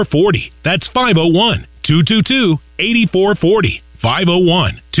 501-222-8440. That's 501-222-8440.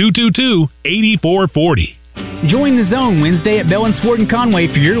 501-222-8440. Join the Zone Wednesday at Bell & Sword in Conway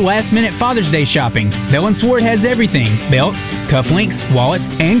for your last-minute Father's Day shopping. Bell & Sword has everything: belts, cufflinks, wallets,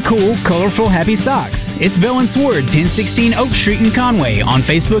 and cool, colorful, happy socks. It's Bell & Sword, 1016 Oak Street in Conway, on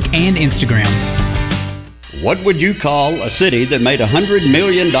Facebook and Instagram. What would you call a city that made $100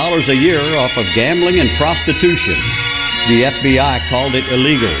 million a year off of gambling and prostitution? The FBI called it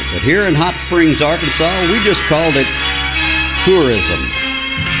illegal, but here in Hot Springs, Arkansas, we just called it tourism.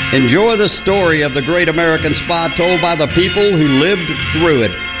 Enjoy the story of the great American spa told by the people who lived through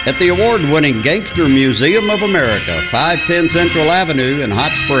it at the award-winning Gangster Museum of America, 510 Central Avenue in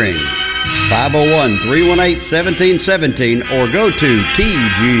Hot Springs. 501-318-1717 or go to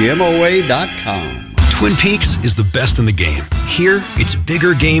tgmoa.com. Twin Peaks is the best in the game. Here, it's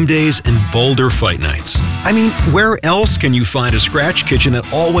bigger game days and bolder fight nights. I mean, where else can you find a scratch kitchen that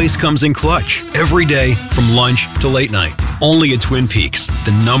always comes in clutch? Every day, from lunch to late night. Only at Twin Peaks,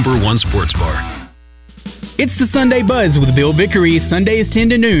 the #1 sports bar. It's the Sunday Buzz with Bill Vickery, Sundays 10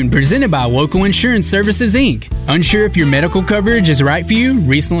 to noon, presented by Local Insurance Services, Inc. Unsure if your medical coverage is right for you,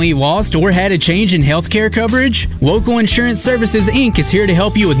 recently lost, or had a change in health care coverage? Local Insurance Services, Inc. is here to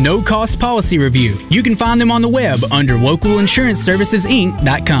help you with no-cost policy review. You can find them on the web under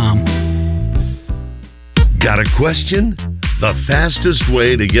localinsuranceservicesinc.com. Got a question? The fastest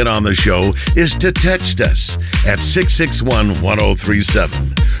way to get on the show is to text us at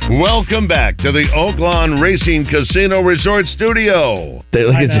 661-1037. Welcome back to the Oaklawn Racing Casino Resort Studio.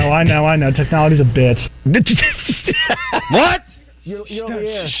 I know. Technology's a bitch. What? You're over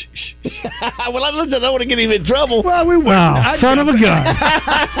here. Well, listen, I don't want to get him in trouble. Well, we will. Oh, son of a gun. You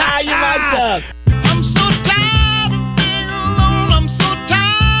might up. I'm so tired of being alone. I'm so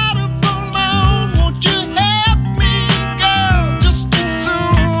tired of alone. Won't you help me, girl, just as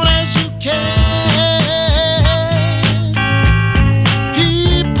soon as you can?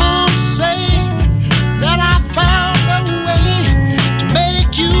 People say that I found a way to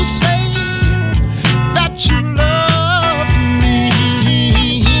make you say that you love me.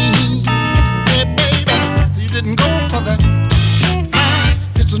 Hey, baby, you didn't go for that.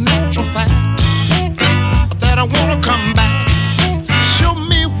 It's a neutral fact that I wanna come back. Show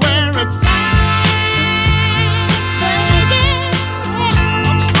me where it's at.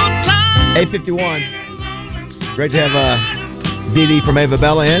 851. Great to have DD from Ava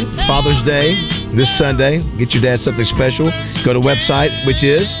Bella in. Father's Day this Sunday. Get your dad something special. Go to website, which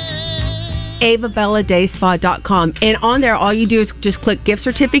is AvaBellaDaySpa.com. And on there, all you do is just click gift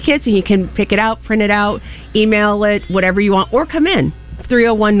certificates, and you can pick it out, print it out, email it, whatever you want, or come in.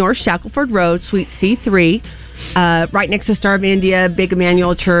 301 North Shackelford Road, Suite C3, right next to Star of India, Big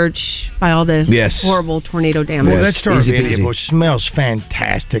Emmanuel Church, by all the horrible tornado damage. Well, that Star of India smells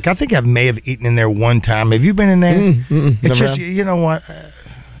fantastic. I think I may have eaten in there one time. Have you been in there? It's just, you know what?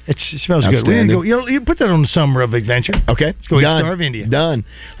 It smells good. We're gonna go, you put that on the Summer of Adventure. Okay. Let's go eat Star of India. Done.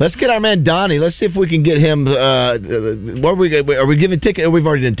 Let's get our man Donnie. Let's see if we can get him. What are we giving tickets? We've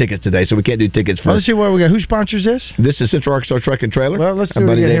already done tickets today, so we can't do tickets first. Let's see where we got. Who sponsors this? This is Central Arkansas Truck and Trailer. Well, let's do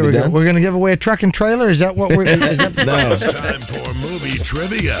it again. Here we go. We're going to give away a truck and trailer. Is that what we're? No. It's time for movie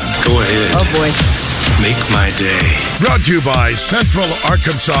trivia. Go ahead. Oh boy. Make my day. Brought to you by Central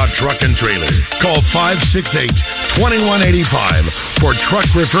Arkansas Truck and Trailer. Call 568-2185 for truck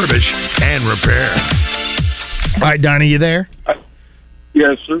refurbish and repair. All right, Donnie, you there?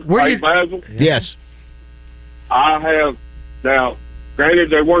 Yes, sir. Where you? Basil? Yes. I have now.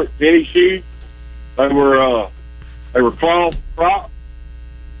 Granted, they weren't penny shoes. They were cloth crops.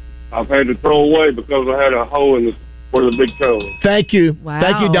 I've had to throw away because I had a hole in where the big toe is. Thank you. Wow.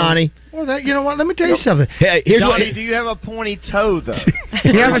 Thank you, Donnie. Well, you know what? Let me tell you something. Hey, here's Donnie, do you have a pointy toe, though?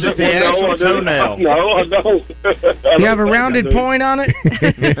 You have a toenail? No, I don't. You have a rounded point on it?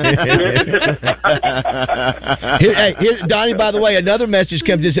 Here, Donnie, by the way, another message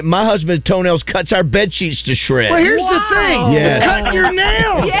comes in that my husband's toenails cuts our bed sheets to shreds. Well, here's the thing. Yes. Cut your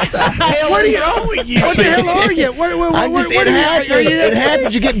nails. Yes. What are wrong with you? What the hell are you? It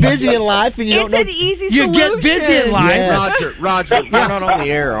happens. You get busy in life, and you don't know. It's an easy you solution. get busy in life. Yes. Roger, we're not on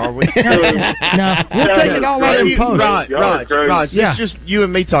the air, are we? No, we'll take it all out in post. Raj, Yeah. it's just you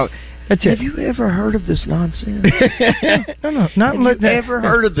and me talking. That's Have it. you ever heard of this nonsense? No, not Have you ever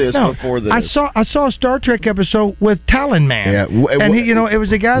heard of this before this? I saw a Star Trek episode with Talon Man. Yeah. And he, it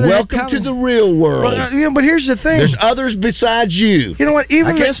was a guy that Welcome to the real world. Well, but here's the thing. There's others besides you. You know what?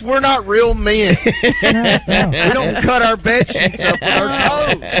 I guess we're not real men. We don't cut our bed sheets up with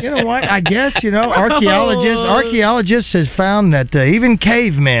our toes. You know what? I guess archaeologists have found that even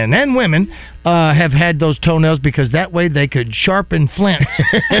cavemen and women have had those toenails because that way they could sharpen flints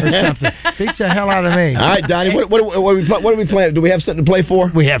or something. Beats the hell out of me. All right, Donnie, what are we playing? Do we have something to play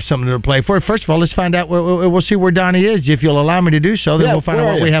for? We have something to play for. First of all, let's find out. We'll see where Donnie is. If you'll allow me to do so, then we'll find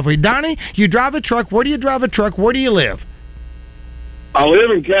out what we have for you. Donnie, you drive a truck. Where do you drive a truck? Where do you live? I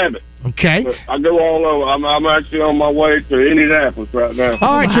live in Cabot. Okay. But I go all over. I'm actually on my way to Indianapolis right now.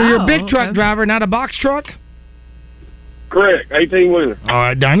 All right, so you're a big truck driver, not a box truck? Correct, 18-wheeler. All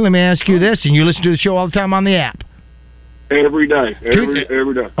right, Donnie, let me ask you this, and you listen to the show all the time on the app. Every day. Every day.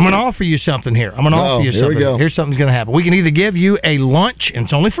 I'm going to offer you something here. Here we go. Here's something's going to happen. We can either give you a lunch, and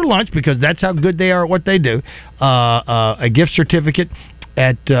it's only for lunch because that's how good they are at what they do, a gift certificate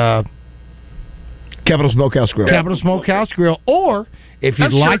at Capital Smokehouse Grill. Capital Smokehouse Grill, or if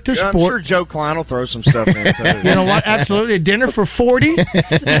you'd like to sport... I'm sure Joe Klein will throw some stuff in too. You know what? Absolutely, a dinner for 40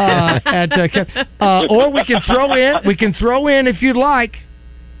 or we can throw in if you'd like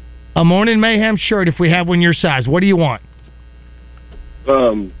a Morning Mayhem shirt if we have one your size. What do you want?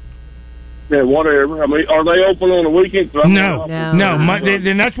 Yeah, whatever. I mean, are they open on the weekends? No.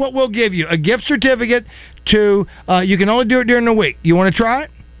 Then that's what we'll give you, a gift certificate to. You can only do it during the week. You want to try it?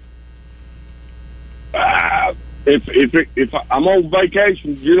 If I'm on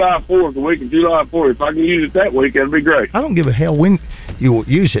vacation July 4th, the week of July 4th, if I can use it that week, that'd be great. I don't give a hell when you will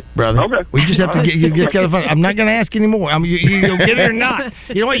use it, brother. Okay. We just have to get. You just got to find. I'm not going to ask anymore. You'll get it or not.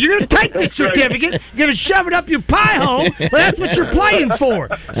 You know what? You're going to take this certificate. You're going to shove it up your pie hole. Well, that's what you're playing for.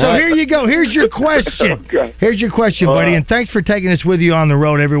 So here you go. Here's your question. Okay. Here's your question, buddy. And thanks for taking us with you on the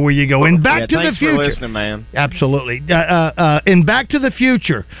road everywhere you go. And Back to the Future. Thanks for listening, man. Absolutely. In Back to the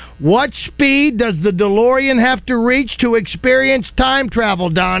Future, what speed does the DeLorean have to reach to experience time travel,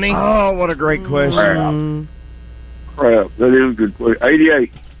 Donnie? Oh, what a great question. Crap, that is a good question. 88. Is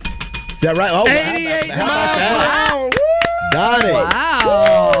that right? Oh, 88 how about that? miles. Donnie.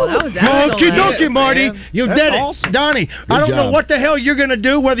 Wow. That was Okie dokie, Marty. man. You That's did it. awesome. Donnie, I don't know job. what the hell you're going to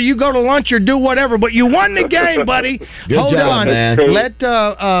do, whether you go to lunch or do whatever, but you won the game, buddy. Good Hold job, on. man. Let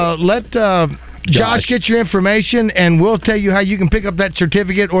Josh get your information, and we'll tell you how you can pick up that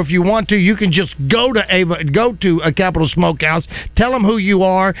certificate, or if you want to, you can just go to a Capital Smokehouse, tell them who you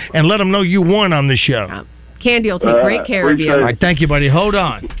are, and let them know you won on the show. Candy will take great care of you. All right, thank you, buddy. Hold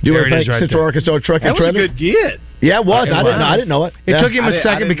on. Do There you it want is to right thank Central there. Arkansas Truck and That was a Trailer? good get. Yeah, it was. I didn't know it. It Yeah. took him a I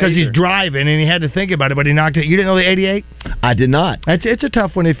second didn't because he's either. driving, and he had to think about it, but he knocked it. You didn't know the 88? I did not. It's a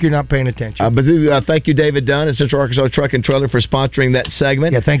tough one if you're not paying attention. But thank you, David Dunn and Central Arkansas Truck and Trailer, for sponsoring that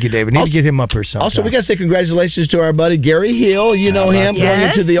segment. Yeah, thank you, David. Need to get him up here sometime. Also, we got to say congratulations to our buddy Gary Hill. You know him, going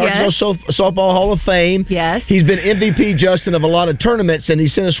Yes, into the yes. Arkansas Softball Hall of Fame. Yes. He's been MVP, Justin, of a lot of tournaments, and he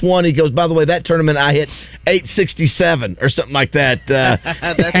sent us one. He goes, by the way, that tournament I hit 867 or something like that.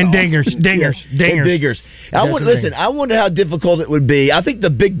 And dingers. And dingers. I wonder how difficult it would be. I think the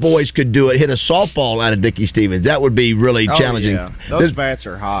big boys could do it, hit a softball out of Dickie Stevens. That would be really challenging. Yeah. Those bats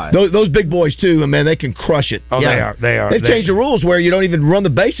are high. Those big boys, too, man, they can crush it. Oh, Yeah. they are. They've changed the rules where you don't even run the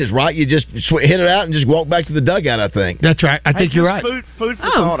bases, right? You just hit it out and just walk back to the dugout, I think. That's right. I think you're right. Food for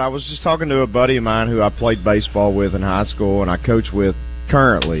thought. I was just talking to a buddy of mine who I played baseball with in high school and I coach with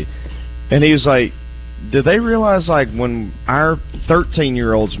currently. And he was like, do they realize, like, when our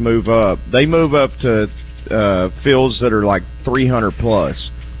 13-year-olds move up, they move up to fields that are like 300 plus?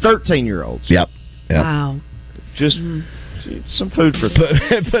 13-year-olds. Yep. Wow. Just some food for thought.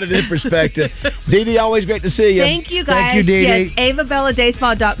 Put it in perspective. Dee Dee, always great to see you. Thank you, guys. Thank you, Dee Yes,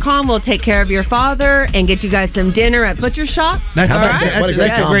 AvaBellaDaySpa.com will take care of your father and get you guys some dinner at Butcher Shop. That's All right. right? What a great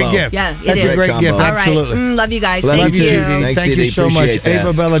That's a combo. great gift. Yeah, it That's is. a great gift. All right. Absolutely. Love you guys. Love Thank you, you. Dee Dee. Thanks, Thank Dee you Dee. so much, Appreciate that.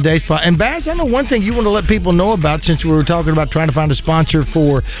 Ava Bella Day Spa. And Baz, I know one thing you want to let people know about, since we were talking about trying to find a sponsor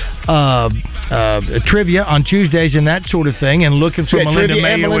for trivia on Tuesdays and that sort of thing, and looking for Melinda trivia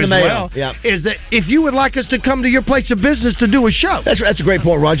and Mayo Melinda as Mayo. well, Yeah. is that if you would like us to come to your place of business to do a show. That's a great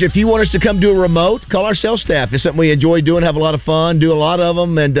point, Roger. If you want us to come do a remote, call our sales staff. It's something we enjoy doing, have a lot of fun, do a lot of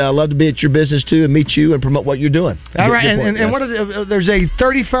them, and love to be at your business too and meet you and promote what you're doing. All right, Good point, and what are there's a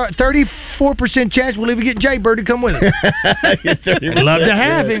 34% chance we'll even get Jay Bird to come with us. I'd love to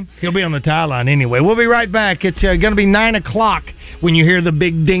have him. He'll be on the tie line anyway. We'll be right back. It's going to be 9 o'clock when you hear the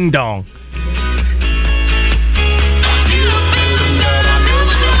big ding dong.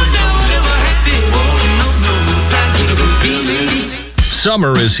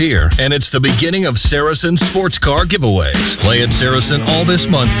 Summer is here, and it's the beginning of Saracen sports car giveaways. Play at Saracen all this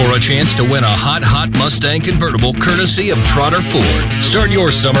month for a chance to win a hot Mustang convertible courtesy of Trotter Ford. Start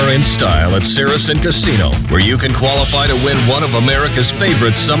your summer in style at Saracen Casino, where you can qualify to win one of America's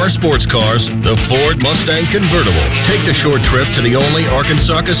favorite summer sports cars, the Ford Mustang convertible. Take the short trip to the only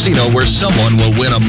Arkansas casino where someone will win a